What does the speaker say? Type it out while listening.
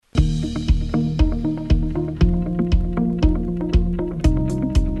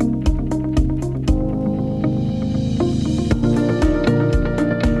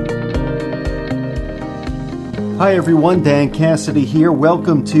Hi everyone, Dan Cassidy here.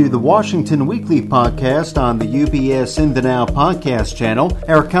 Welcome to the Washington Weekly Podcast on the UBS In the Now podcast channel.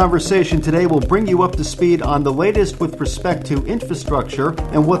 Our conversation today will bring you up to speed on the latest with respect to infrastructure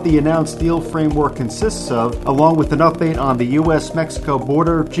and what the announced deal framework consists of, along with an update on the U.S.-Mexico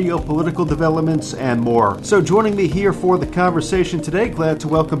border, geopolitical developments, and more. So joining me here for the conversation today, glad to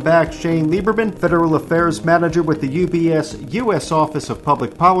welcome back Shane Lieberman, Federal Affairs Manager with the UBS U.S. Office of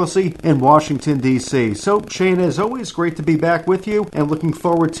Public Policy in Washington, D.C. So Shane, as always, great to be back with you and looking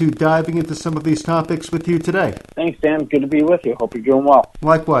forward to diving into some of these topics with you today. Thanks, Dan. Good to be with you. Hope you're doing well.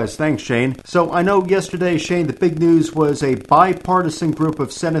 Likewise. Thanks, Shane. So I know yesterday, Shane, the big news was a bipartisan group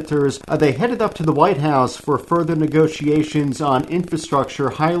of senators. They headed up to the White House for further negotiations on infrastructure,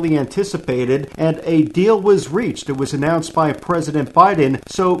 highly anticipated, and a deal was reached. It was announced by President Biden.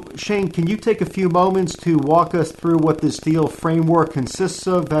 So, Shane, can you take a few moments to walk us through what this deal framework consists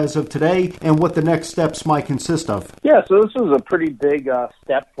of as of today and what the next steps might consist of? Yeah, so this was a pretty big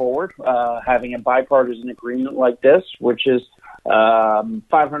step forward, having a bipartisan agreement like this, which is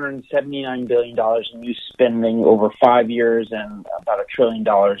 $579 billion in new spending over 5 years and about $1 trillion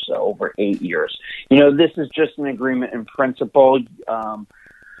over 8 years. You know, this is just an agreement in principle.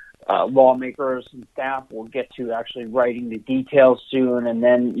 Lawmakers and staff will get to actually writing the details soon, and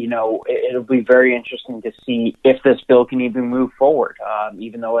then, you know, it'll be very interesting to see if this bill can even move forward.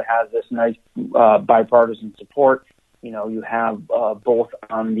 Even though it has this nice bipartisan support, you know, you have both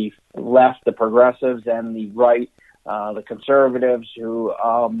on the left, the progressives, and the right, the conservatives, who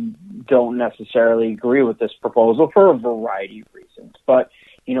don't necessarily agree with this proposal for a variety of reasons. But,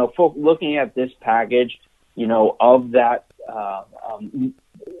 you know, looking at this package, you know, of that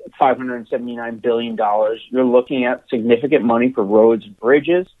 $579 billion, you're looking at significant money for roads and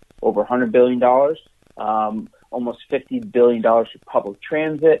bridges, over $100 billion, almost $50 billion for public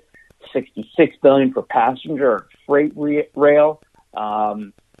transit, $66 billion for passenger and freight rail,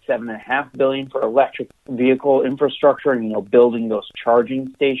 $7.5 billion for electric vehicle infrastructure and, you know, building those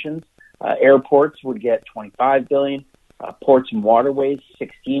charging stations. Airports would get $25 billion, ports and waterways,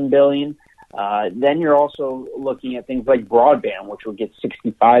 $16 billion. Then you're also looking at things like broadband, which will get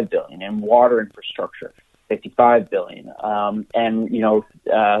 $65 billion, and water infrastructure, $55 billion. And, you know,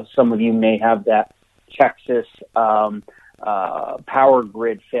 some of you may have that Texas power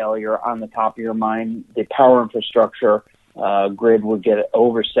grid failure on the top of your mind. The power infrastructure grid would get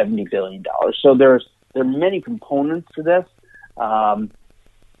over $70 billion. So there are many components to this.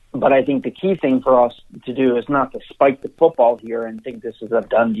 But I think the key thing for us to do is not to spike the football here and think this is a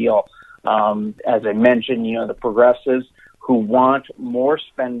done deal. As I mentioned, you know, the progressives who want more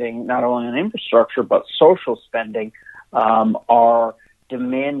spending, not only on infrastructure, but social spending, are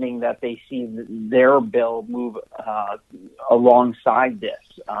demanding that they see their bill move alongside this,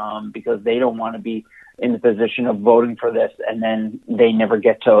 because they don't want to be in the position of voting for this and then they never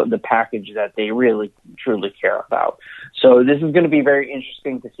get to the package that they really, truly care about. So this is going to be very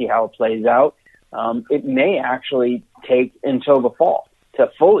interesting to see how it plays out. It may actually take until the fall to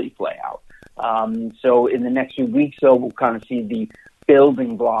fully play out. So in the next few weeks, though, we'll kind of see the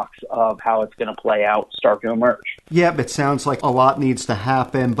building blocks of how it's going to play out start to emerge. Yeah, it sounds like a lot needs to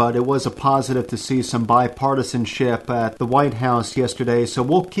happen, but it was a positive to see some bipartisanship at the White House yesterday. So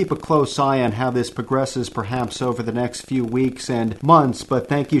we'll keep a close eye on how this progresses perhaps over the next few weeks and months. But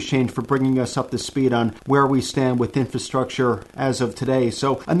thank you, Shane, for bringing us up to speed on where we stand with infrastructure as of today.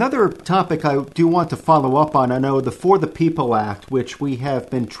 So another topic I do want to follow up on, I know the For the People Act, which we have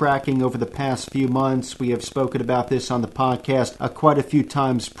been tracking over the past few months. We have spoken about this on the podcast quite a few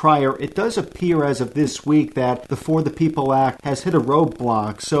times prior. It does appear as of this week that the For the People Act has hit a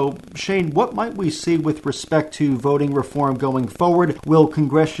roadblock. So, Shane, what might we see with respect to voting reform going forward? Will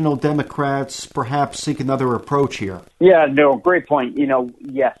congressional Democrats perhaps seek another approach here? Yeah, no, great point. You know,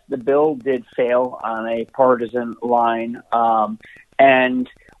 yes, the bill did fail on a partisan line. And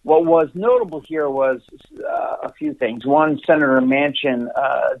what was notable here was a few things. One, Senator Manchin,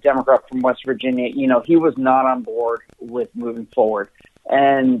 a Democrat from West Virginia, you know, he was not on board with moving forward.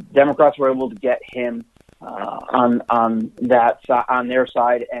 And Democrats were able to get him on their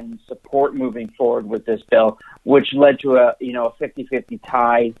side and support moving forward with this bill, which led to a 50-50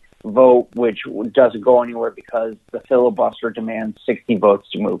 tie vote, which doesn't go anywhere because the filibuster demands 60 votes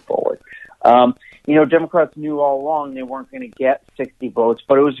to move forward. You know, Democrats knew all along they weren't going to get 60 votes,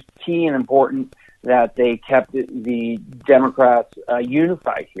 but it was key and important that they kept the Democrats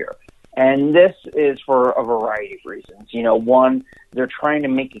unified here. And this is for a variety of reasons. You know, one, they're trying to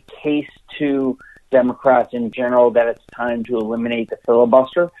make a case to Democrats in general that it's time to eliminate the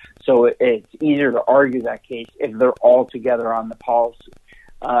filibuster. So it's easier to argue that case if they're all together on the policy.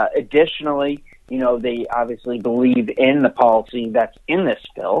 Additionally, they obviously believe in the policy that's in this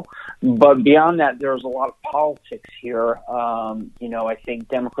bill. But beyond that, there's a lot of politics here. I think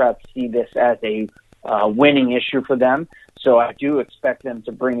Democrats see this as a winning issue for them. So I do expect them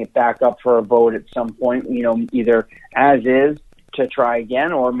to bring it back up for a vote at some point, either as is to try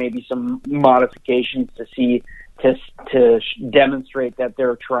again, or maybe some modifications to demonstrate that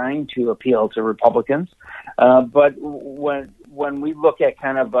they're trying to appeal to Republicans. But when we look at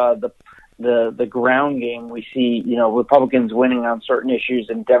kind of the ground game, we see, Republicans winning on certain issues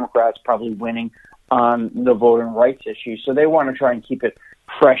and Democrats probably winning on the voting rights issue. So they want to try and keep it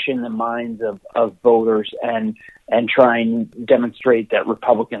fresh in the minds of voters and try and demonstrate that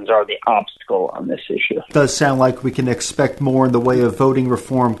Republicans are the obstacle on this issue. It does sound like we can expect more in the way of voting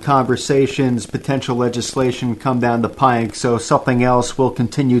reform conversations, potential legislation come down the pike, so something else we'll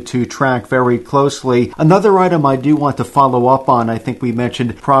continue to track very closely. Another item I do want to follow up on, I think we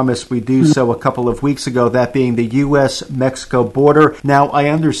promised we do so a couple of weeks ago, that being the U.S.-Mexico border. Now, I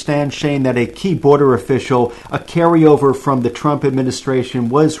understand, Shane, that a key border official, a carryover from the Trump administration,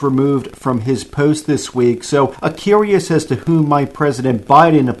 was removed from his post this week. So curious as to who might President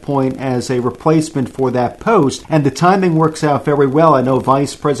Biden appoint as a replacement for that post. And the timing works out very well. I know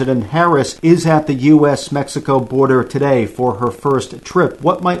Vice President Harris is at the U.S.-Mexico border today for her first trip.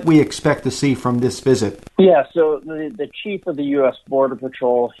 What might we expect to see from this visit? Yeah, so the chief of the U.S. Border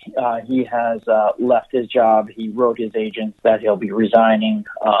Patrol, he has left his job. He wrote his agents that he'll be resigning.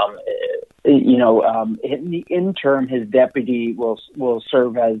 In the interim, his deputy will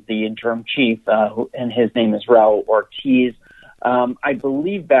serve as the interim chief, and his name is Raul Ortiz. I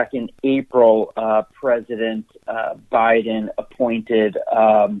believe back in April, President Biden appointed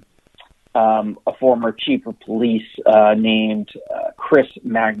a former chief of police named Chris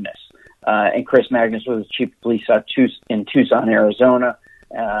Magnus. And Chris Magnus was chief of police in Tucson, Arizona.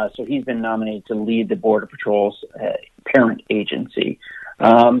 So he's been nominated to lead the Border Patrol's parent agency.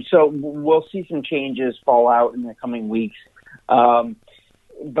 So we'll see some changes fall out in the coming weeks.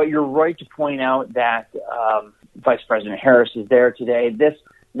 But you're right to point out that Vice President Harris is there today.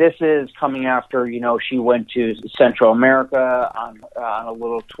 This is coming after, she went to Central America on a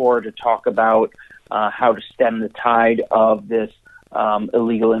little tour to talk about how to stem the tide of this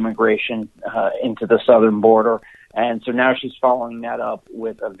illegal immigration into the southern border. And so now she's following that up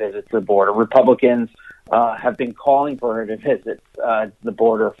with a visit to the border. Republicans have been calling for her to visit the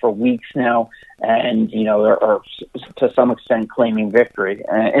border for weeks now, and, are to some extent claiming victory.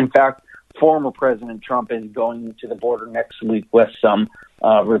 In fact, former President Trump is going to the border next week with some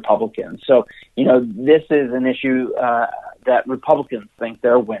Republicans. So, this is an issue that Republicans think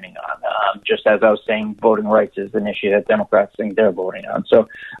they're winning on, just as I was saying, voting rights is an issue that Democrats think they're voting on. So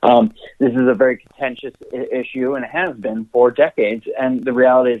this is a very contentious issue, and it has been for decades, and the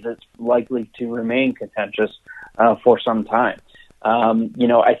reality is it's likely to remain contentious for some time.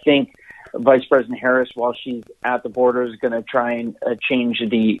 I think Vice President Harris, while she's at the border, is going to try and change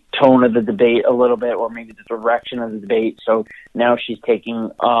the tone of the debate a little bit, or maybe the direction of the debate. So now she's taking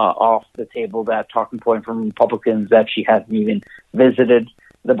off the table that talking point from Republicans that she hasn't even visited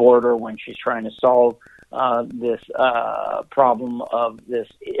the border when she's trying to solve this problem of this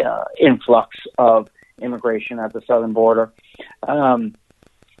influx of immigration at the southern border.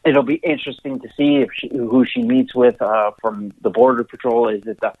 It'll be interesting to see who she meets with from the Border Patrol. Is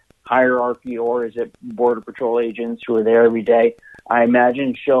it the hierarchy, or is it Border Patrol agents who are there every day? I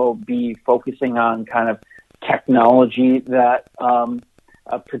imagine she'll be focusing on kind of technology that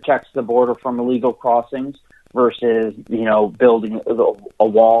protects the border from illegal crossings versus, building a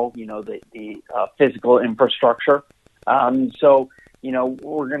wall, the physical infrastructure. So,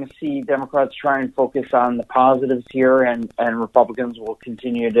 we're going to see Democrats try and focus on the positives here, and Republicans will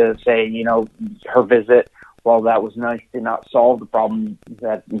continue to say, her visit, while that was nice, did not solve the problem,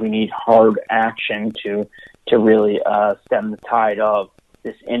 that we need hard action to really stem the tide of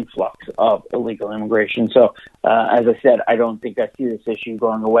this influx of illegal immigration. So, as I said, I don't think I see this issue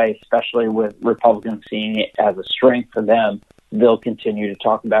going away, especially with Republicans seeing it as a strength for them. They'll continue to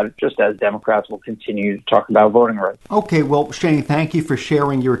talk about it, just as Democrats will continue to talk about voting rights. Okay, well, Shane, thank you for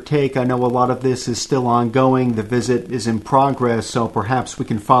sharing your take. I know a lot of this is still ongoing. The visit is in progress, so perhaps we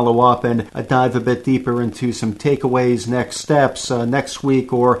can follow up and dive a bit deeper into some takeaways, next steps, next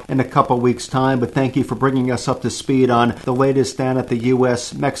week or in a couple weeks' time. But thank you for bringing us up to speed on the latest down at the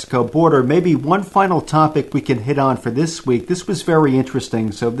U.S.-Mexico border. Maybe one final topic we can hit on for this week. This was very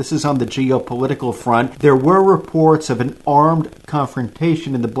interesting. So this is on the geopolitical front. There were reports of an armed armed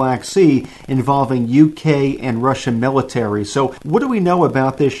confrontation in the Black Sea involving UK and Russian military. So what do we know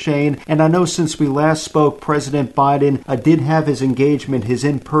about this, Shane? And I know since we last spoke, President Biden did have his engagement, his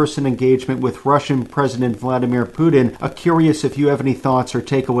in-person engagement with Russian President Vladimir Putin. Curious if you have any thoughts or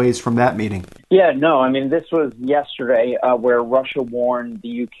takeaways from that meeting. Yeah, no, I mean, this was yesterday where Russia warned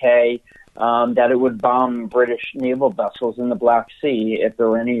the UK that it would bomb British naval vessels in the Black Sea if there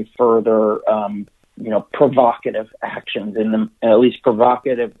were any further, provocative actions at least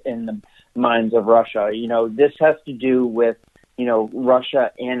provocative in the minds of Russia. This has to do with,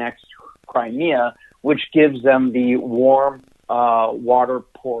 Russia annexed Crimea, which gives them the warm water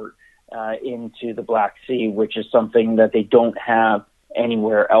port into the Black Sea, which is something that they don't have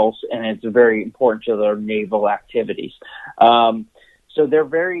anywhere else, and it's very important to their naval activities. So they're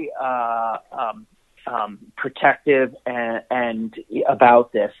very protective and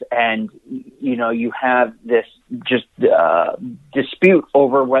about this, and you have this just dispute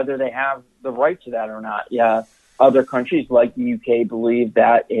over whether they have the right to that or not. Yeah, other countries like the UK believe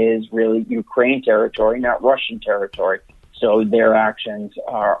that is really Ukraine territory, not Russian territory. So their actions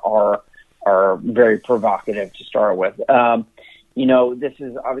are very provocative to start with. This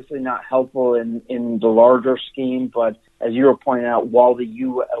is obviously not helpful in the larger scheme, but as you were pointing out, while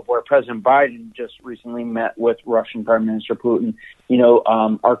where President Biden just recently met with Russian Prime Minister Putin,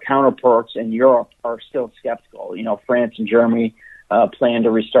 our counterparts in Europe are still skeptical. France and Germany plan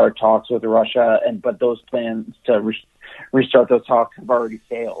to restart talks with Russia, but those plans to restart those talks have already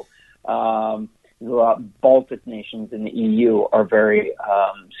failed. The Baltic nations in the EU are very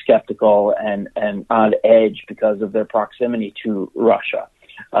skeptical and on edge because of their proximity to Russia.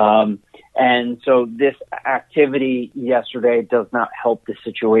 And so this activity yesterday does not help the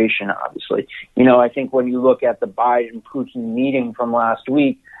situation, obviously. I think when you look at the Biden-Putin meeting from last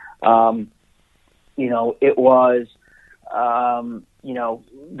week, it was,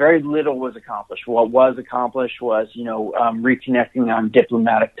 very little was accomplished. What was accomplished was, reconnecting on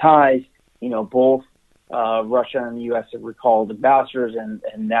diplomatic ties. Both Russia and the U.S. have recalled ambassadors, and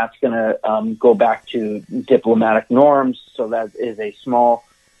that's going to go back to diplomatic norms. So that is a small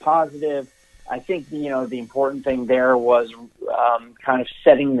positive. I think, the important thing there was kind of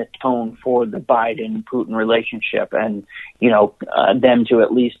setting the tone for the Biden-Putin relationship and, them to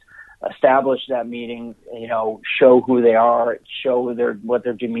at least establish that meeting, show who they are, show what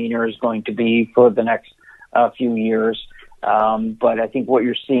their demeanor is going to be for the next few years. But I think what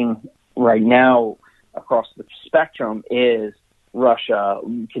you're seeing right now across the spectrum is Russia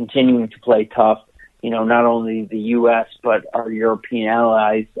continuing to play tough. Not only the U.S., but our European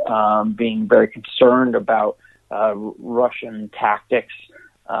allies being very concerned about Russian tactics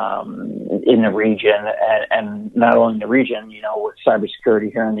in the region, and not only in the region, with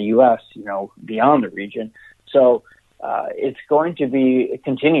cybersecurity here in the U.S., beyond the region. So it's going to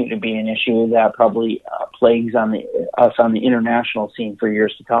continue to be an issue that probably plagues us on the international scene for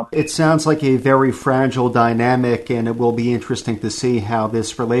years to come. It sounds like a very fragile dynamic, and it will be interesting to see how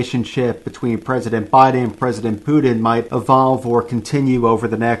this relationship between President Biden and President Putin might evolve or continue over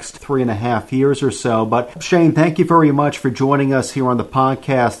the next 3.5 years or so. But Shane, thank you very much for joining us here on the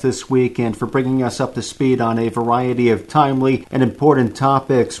podcast this week and for bringing us up to speed on a variety of timely and important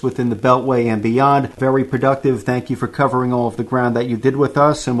topics within the Beltway and beyond. Very productive. Thank you for covering all of the ground that you did with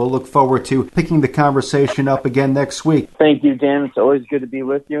us, and we'll look forward to picking the conversation up again next week. Thank you, Dan. It's always good to be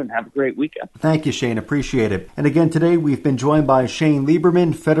with you, and have a great weekend. Thank you, Shane. Appreciate it. And again, today we've been joined by Shane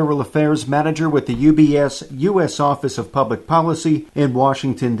Lieberman, Federal Affairs Manager with the UBS U.S. Office of Public Policy in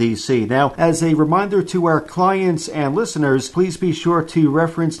Washington, D.C. Now, as a reminder to our clients and listeners, please be sure to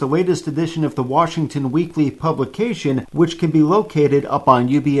reference the latest edition of the Washington Weekly publication, which can be located up on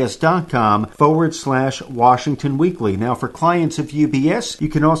ubs.com/Washington Weekly. Now, for clients of UBS, you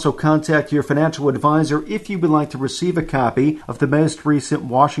can also contact your financial advisor if you would like to receive a copy of the most recent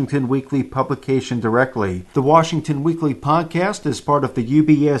Washington Weekly publication directly. The Washington Weekly podcast is part of the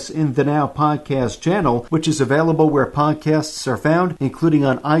UBS In the Now podcast channel, which is available where podcasts are found, including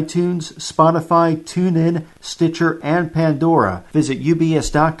on iTunes, Spotify, TuneIn, Stitcher, and Pandora. Visit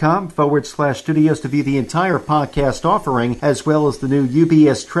ubs.com/studios to view the entire podcast offering, as well as the new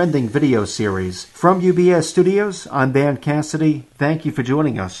UBS Trending video series. From UBS Studios, I'm Dan Cassidy. Thank you for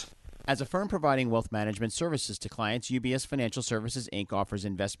joining us. As a firm providing wealth management services to clients, UBS Financial Services, Inc. offers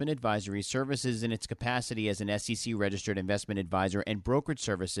investment advisory services in its capacity as an SEC-registered investment advisor and brokerage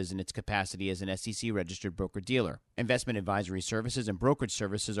services in its capacity as an SEC-registered broker-dealer. Investment advisory services and brokerage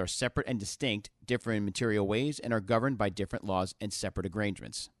services are separate and distinct, differ in material ways, and are governed by different laws and separate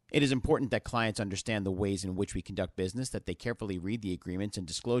arrangements. It is important that clients understand the ways in which we conduct business, that they carefully read the agreements and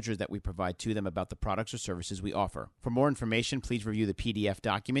disclosures that we provide to them about the products or services we offer. For more information, please review the PDF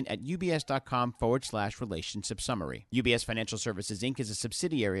document at ubs.com/relationship summary. UBS Financial Services, Inc. is a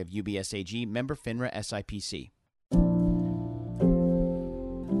subsidiary of UBS AG, member FINRA SIPC.